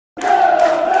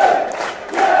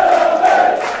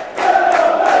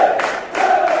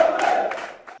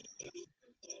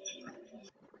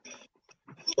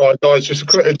guys, just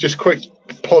quick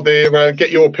pod here. Get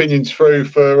your opinions through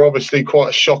for obviously quite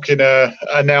a shocking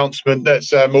announcement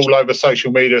that's all over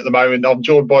social media at the moment. I'm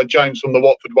joined by James from the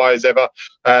Watford Way as ever.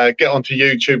 Get onto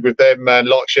YouTube with them and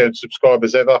like, share, and subscribe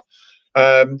as ever.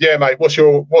 Yeah, mate. What's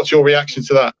your reaction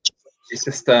to that? It's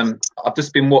just I've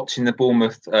just been watching the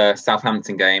Bournemouth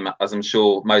Southampton game, as I'm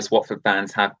sure most Watford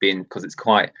fans have been, because it's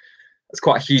quite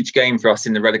a huge game for us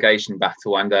in the relegation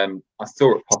battle. And I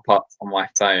saw it pop up on my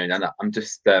phone, and I'm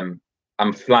just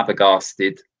I'm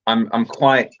flabbergasted. I'm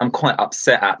quite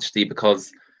upset actually,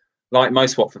 because like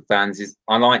most Watford fans,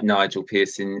 I like Nigel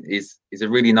Pearson. He's a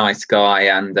really nice guy,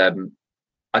 and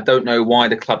I don't know why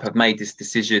the club have made this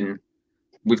decision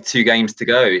with 2 games to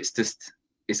go.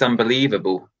 It's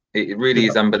unbelievable. It really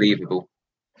is unbelievable.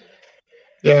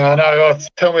 Yeah, I know.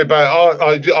 Tell me about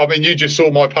it. I mean, you just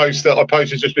saw my post that I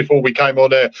posted just before we came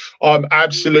on air. I'm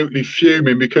absolutely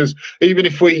fuming, because even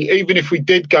if we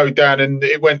did go down and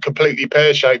it went completely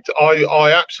pear-shaped,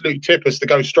 I absolutely tip us to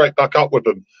go straight back up with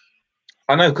them.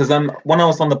 I know, because when I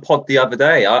was on the pod the other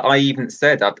day, I even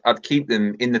said I'd keep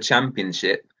them in the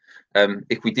Championship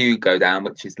if we do go down,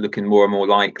 which is looking more and more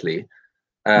likely.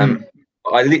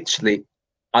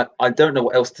 I don't know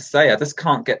what else to say. I just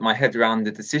can't get my head around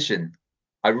the decision.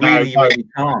 I really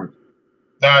can't.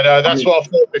 No, that's what I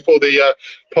thought before the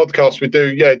podcast we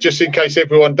do. Yeah, just in case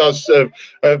everyone does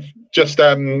just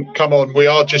come on, we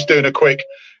are just doing a quick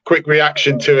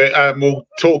reaction to it. We'll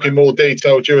talk in more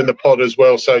detail during the pod as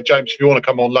well. So, James, if you want to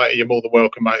come on later, you're more than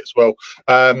welcome, mate, as well.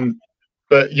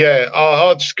 But yeah,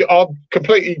 I'm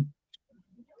completely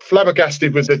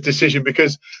flabbergasted with the decision,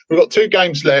 because we've got 2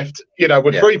 games left. You know,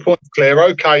 we're 3 points clear.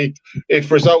 Okay,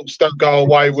 if results don't go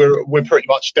away, we're pretty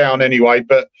much down anyway.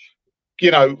 But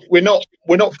you know, we're not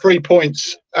 3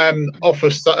 points off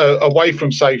us away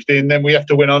from safety, and then we have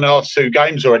to win on our 2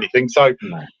 games or anything. So,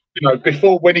 you know,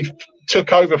 before, when he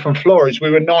took over from Flores, we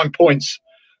were 9 points.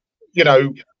 You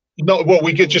know,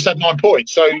 we could just have 9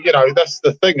 points. So, you know, that's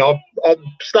the thing. I'm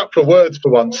stuck for words for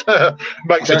once.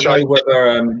 Makes a change.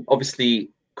 Obviously,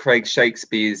 Craig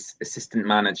Shakespeare's assistant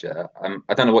manager.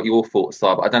 I don't know what your thoughts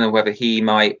are, but I don't know whether he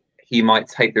might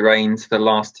take the reins for the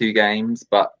last 2 games.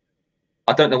 But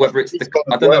I don't know whether it's with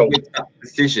that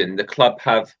decision the club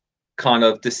have kind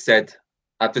of just said,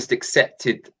 I've just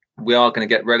accepted we are going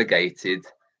to get relegated,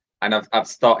 and I've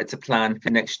started to plan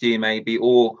for next year maybe,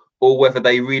 or whether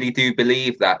they really do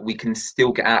believe that we can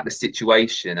still get out of the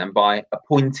situation, and by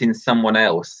appointing someone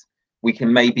else we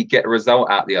can maybe get a result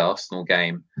out of the Arsenal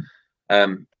game.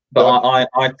 But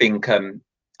I think I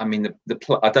mean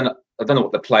I don't know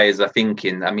what the players are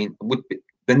thinking. I mean, would be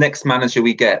the next manager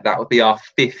we get, that would be our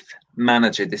 5th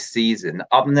manager this season.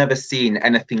 I've never seen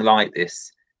anything like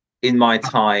this in my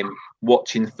time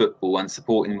watching football and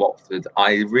supporting Watford.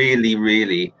 I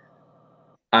really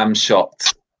am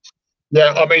shocked.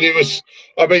 Yeah, I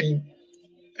mean,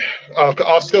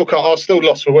 I still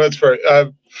lost for words for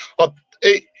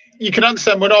it. You can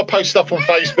understand when I post stuff on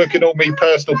Facebook and all me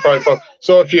personal profile.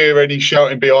 So if you hear any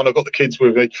shouting behind, I've got the kids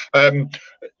with me.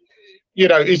 You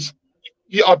know,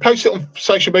 I post it on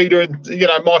social media and, you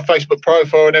know, my Facebook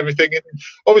profile and everything. And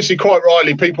obviously, quite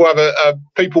rightly, people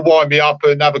people wind me up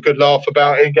and have a good laugh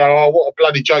about it and go, "Oh, what a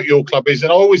bloody joke your club is!"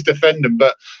 And I always defend them,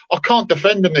 but I can't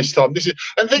defend them this time. And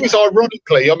the thing is,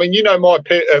 ironically, I mean, you know, my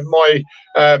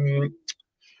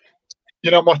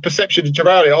perception of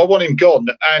Girardi, I want him gone.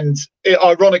 And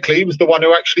ironically, he was the one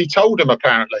who actually told him,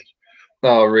 apparently.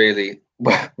 Oh, really?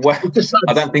 Well,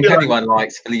 I don't think anyone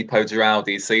likes Filippo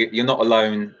Girardi, so you're not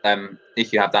alone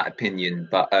if you have that opinion.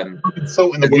 But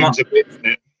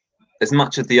as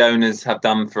much as the owners have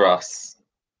done for us,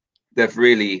 they've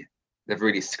really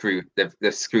screwed.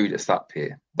 They've screwed us up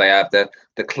here. They have.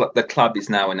 The club is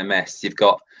now in a mess. You've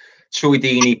got Troy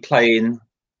Deeney playing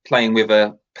with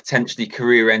a potentially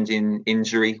career-ending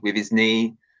injury with his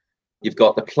knee. You've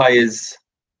got the players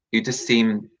who just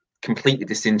seem completely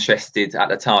disinterested at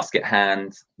the task at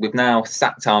hand. We've now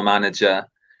sacked our manager.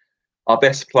 Our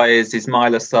best players,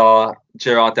 Ismaila Sarr,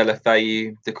 Gerard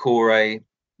Deulofeu, Doucouré,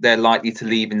 they're likely to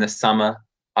leave in the summer.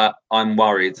 I'm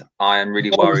worried. I am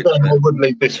really worried. I wouldn't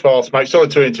leave this fast, mate. Sorry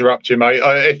to interrupt you, mate.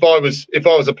 If I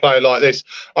was a player like this,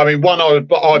 I mean,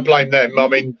 I blame them. I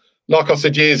mean, like I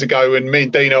said years ago, and me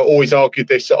and Dino always argued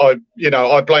this, I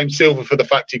blame Silva for the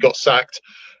fact he got sacked.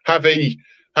 Javi,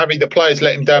 the players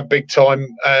let him down big time.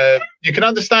 You can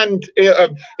understand,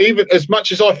 even as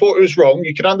much as I thought it was wrong,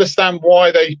 you can understand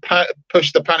why they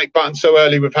pushed the panic button so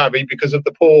early with Javi, because of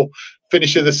the poor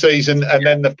finish of the season and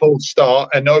then the poor start,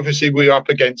 and obviously we were up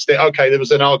against it. Okay, there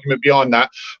was an argument behind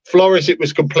that. Flores, it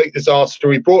was complete disaster.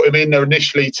 We brought him in there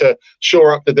initially to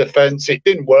shore up the defence. It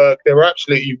didn't work. They were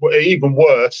absolutely even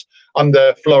worse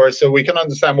under Flores, so we can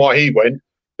understand why he went.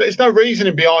 But there's no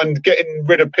reasoning behind getting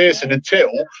rid of Pearson until,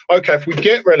 okay, if we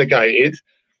get relegated,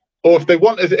 or if they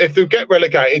get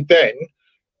relegated,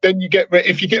 then you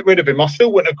if you get rid of him, I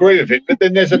still wouldn't agree with it. But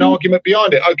then there's an argument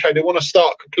behind it. Okay, they want to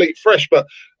start complete fresh. But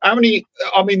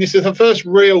this is the first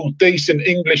real decent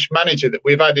English manager that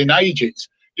we've had in ages.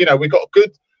 You know, we've got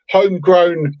good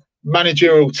homegrown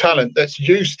managerial talent that's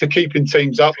used to keeping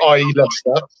teams up, i.e.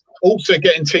 Leicester, also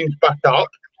getting teams back up,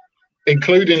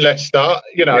 including Leicester,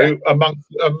 you know,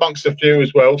 amongst a few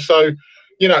as well. So,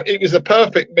 you know, it was the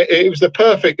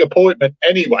perfect appointment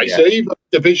anyway. Yeah. So even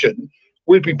division,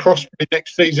 we'd be prospering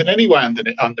next season anyway under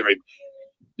him.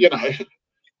 You know,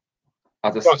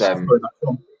 I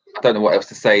don't know what else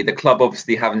to say. The club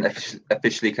obviously haven't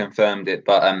officially confirmed it,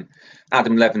 but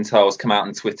Adam Leventhal's come out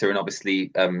on Twitter, and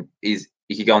obviously he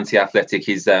could go on to The Athletic.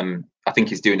 I think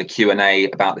he's doing a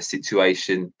Q&A about the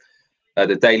situation.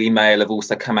 The Daily Mail have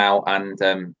also come out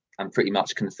and pretty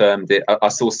much confirmed it. I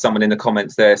saw someone in the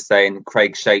comments there saying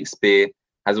Craig Shakespeare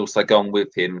has also gone with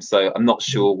him. So I'm not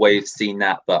sure where you've seen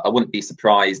that, but I wouldn't be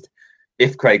surprised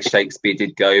if Craig Shakespeare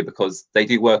did go, because they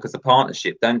do work as a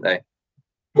partnership, don't they?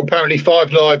 Well, apparently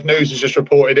 5 Live News has just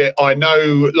reported it. I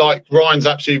know, like, Ryan's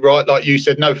absolutely right. Like you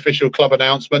said, no official club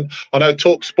announcement. I know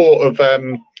TalkSport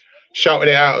have shouted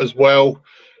it out as well.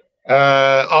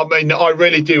 I mean, I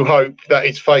really do hope that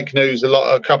it's fake news.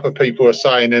 A couple of people are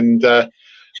saying, and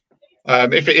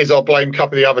if it is, I'll blame a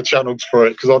couple of the other channels for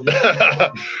it,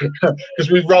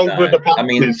 because we've rolled with the punches. I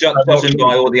mean, judging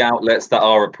by all the outlets that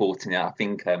are reporting it, I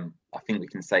think we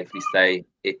can safely say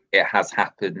it has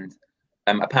happened.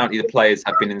 Apparently, the players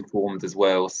have been informed as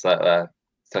well. So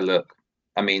look,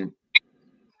 I mean,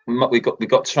 we've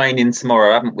got training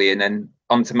tomorrow, haven't we? And then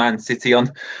on to Man City on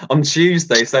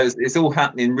Tuesday. So it's all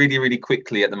happening really, really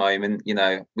quickly at the moment. You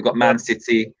know, we've got Man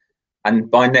City, and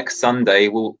by next Sunday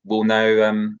we'll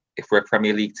know if we're a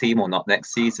Premier League team or not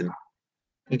next season.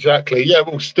 Exactly. Yeah.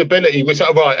 Well, stability was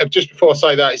right. Just before I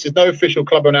say that, it says no official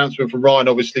club announcement from Ryan.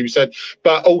 Obviously, we said,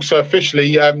 but also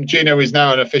officially, Gino is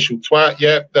now an official twat.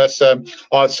 Yeah, that's.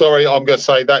 Sorry, I'm going to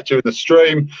say that during the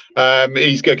stream.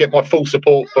 He's going to get my full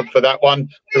support for that one.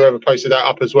 Whoever posted that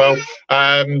up as well.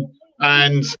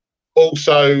 And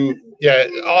also, yeah,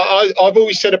 I've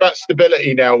always said about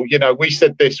stability now. You know, we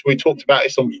said this, we talked about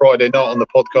this on Friday night on the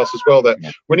podcast as well, that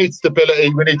we need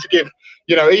stability. We need to give,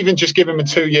 you know, even just give him a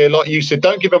 2-year, like you said,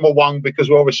 don't give him a 1, because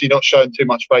we're obviously not showing too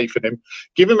much faith in him.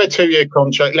 Give him a 2-year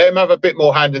contract, let him have a bit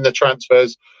more hand in the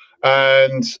transfers,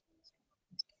 and,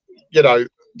 you know,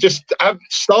 just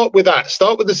start with that.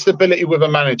 Start with the stability with a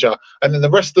manager, and then the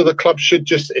rest of the club should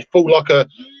just fall like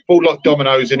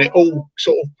dominoes, and it all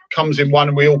sort of comes in one,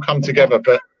 and we all come together.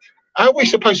 But how are we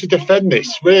supposed to defend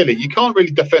this, really? You can't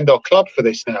really defend our club for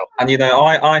this now. And, you know,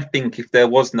 I think if there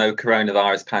was no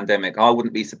coronavirus pandemic, I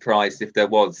wouldn't be surprised if there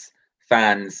was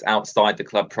fans outside the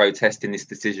club protesting this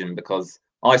decision, because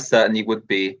I certainly would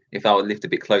be if I lived a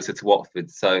bit closer to Watford.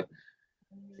 So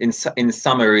in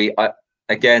summary, I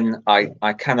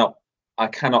cannot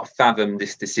fathom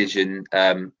this decision.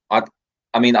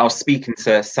 I mean, I was speaking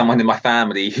to someone in my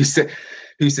family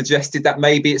who suggested that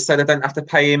maybe it said I don't have to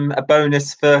pay him a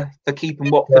bonus for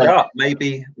keeping Watford up.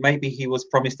 Maybe he was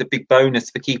promised a big bonus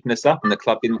for keeping us up, and the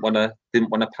club didn't want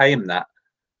to pay him that.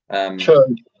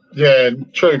 True. Yeah,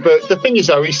 true. But the thing is,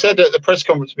 though, he said at the press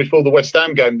conference before the West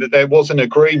Ham game that there was an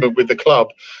agreement with the club,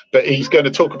 but he's going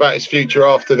to talk about his future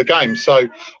after the game. So,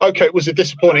 okay, it was a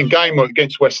disappointing game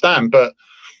against West Ham, but,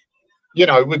 you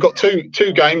know, we've got two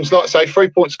games, like I say, 3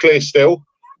 points clear still.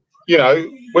 You know,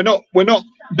 we're not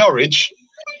Norwich,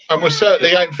 and we're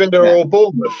certainly ain't Villa or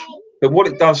Bournemouth. But what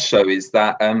it does show is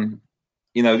that,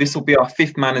 you know, this will be our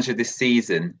 5th manager this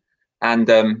season, and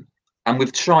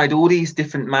we've tried all these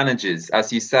different managers,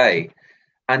 as you say,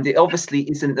 and it obviously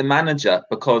isn't the manager,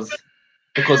 because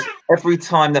every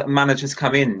time that managers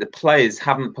come in, the players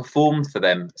haven't performed for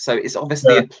them. So it's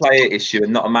obviously a player issue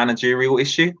and not a managerial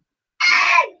issue.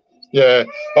 Yeah,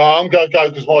 I'm going to go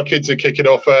because my kids are kicking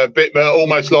off a bit,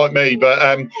 almost like me. But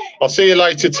I'll see you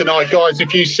later tonight, guys.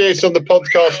 If you see us on the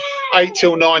podcast 8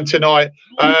 till 9 tonight,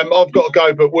 I've got to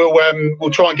go, but we'll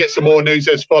try and get some more news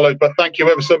as followed. But thank you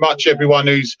ever so much, everyone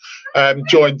who's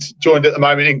joined at the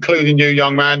moment, including you,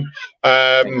 young man.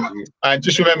 And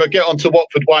just remember, get onto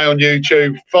Watford Way on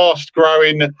YouTube. Fast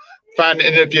growing fan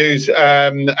interviews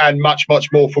and much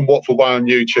more from Watford Way on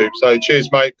YouTube. So cheers,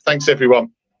 mate. Thanks,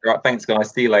 everyone. Right, thanks,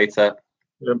 guys. See you later.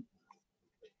 Yep.